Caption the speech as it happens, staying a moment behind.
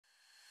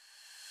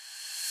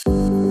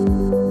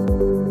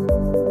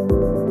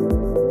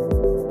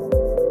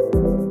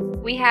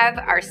have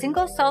our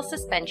single cell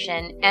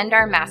suspension and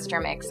our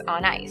master mix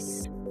on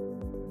ice.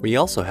 We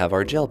also have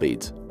our gel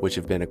beads, which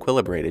have been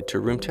equilibrated to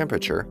room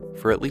temperature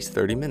for at least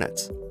 30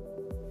 minutes.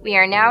 We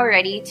are now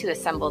ready to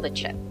assemble the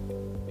chip.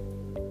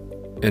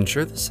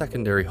 Ensure the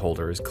secondary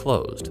holder is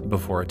closed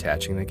before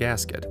attaching the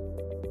gasket.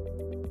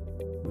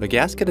 The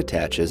gasket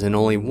attaches in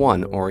only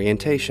one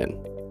orientation,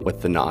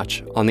 with the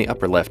notch on the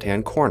upper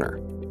left-hand corner.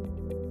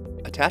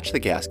 Attach the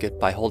gasket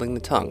by holding the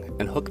tongue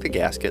and hook the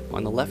gasket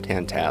on the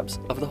left-hand tabs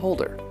of the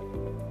holder.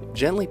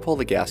 Gently pull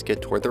the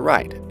gasket toward the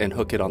right and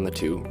hook it on the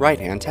two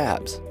right-hand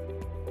tabs.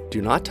 Do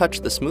not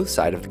touch the smooth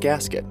side of the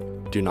gasket.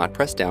 Do not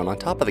press down on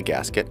top of the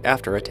gasket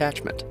after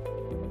attachment.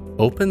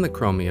 Open the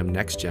Chromium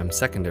NextGem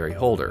secondary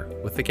holder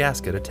with the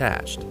gasket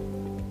attached.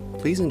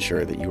 Please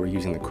ensure that you are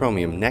using the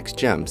Chromium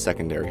NextGem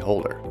secondary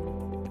holder.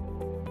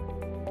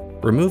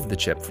 Remove the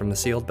chip from the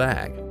sealed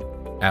bag.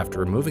 After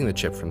removing the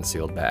chip from the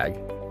sealed bag,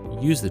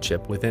 use the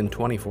chip within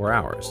 24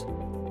 hours.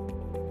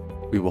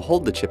 We will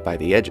hold the chip by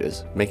the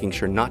edges, making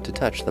sure not to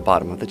touch the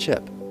bottom of the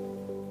chip.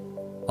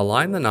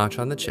 Align the notch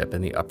on the chip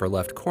in the upper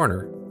left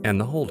corner and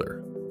the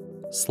holder.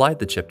 Slide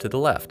the chip to the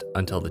left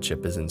until the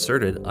chip is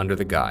inserted under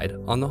the guide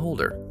on the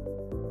holder.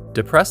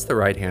 Depress the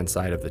right-hand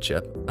side of the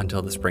chip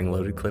until the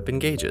spring-loaded clip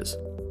engages.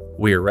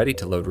 We are ready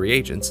to load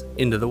reagents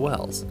into the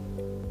wells.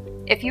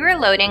 If you are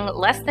loading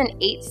less than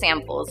 8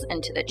 samples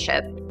into the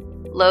chip,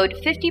 load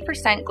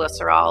 50%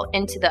 glycerol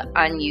into the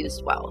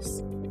unused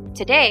wells.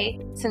 Today,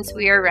 since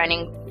we are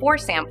running 4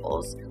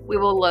 samples, we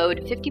will load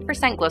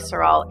 50%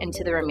 glycerol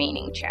into the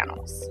remaining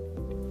channels.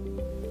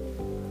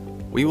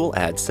 We will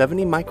add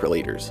 70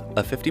 microliters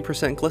of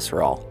 50%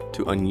 glycerol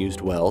to unused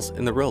wells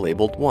in the row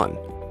labeled 1.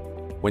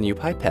 When you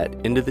pipette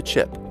into the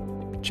chip,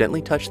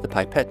 gently touch the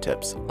pipette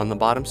tips on the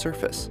bottom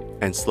surface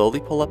and slowly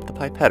pull up the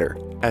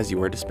pipetter as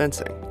you are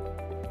dispensing.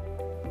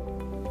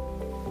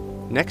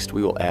 Next,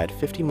 we will add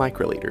 50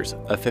 microliters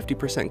of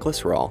 50%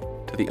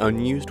 glycerol to the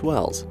unused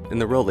wells in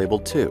the row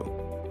labeled 2.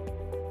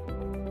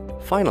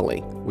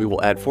 Finally, we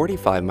will add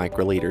 45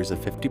 microliters of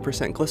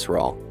 50%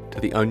 glycerol to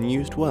the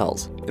unused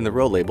wells in the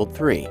row labeled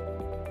 3.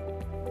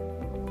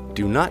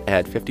 Do not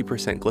add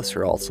 50%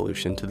 glycerol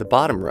solution to the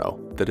bottom row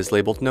that is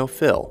labeled No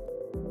Fill.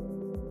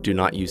 Do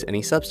not use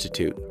any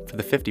substitute for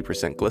the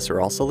 50%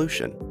 glycerol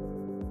solution.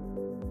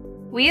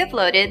 We have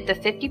loaded the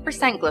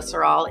 50%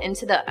 glycerol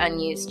into the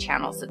unused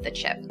channels of the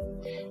chip.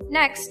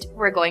 Next,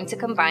 we're going to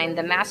combine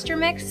the master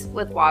mix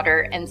with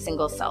water and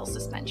single cell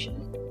suspension.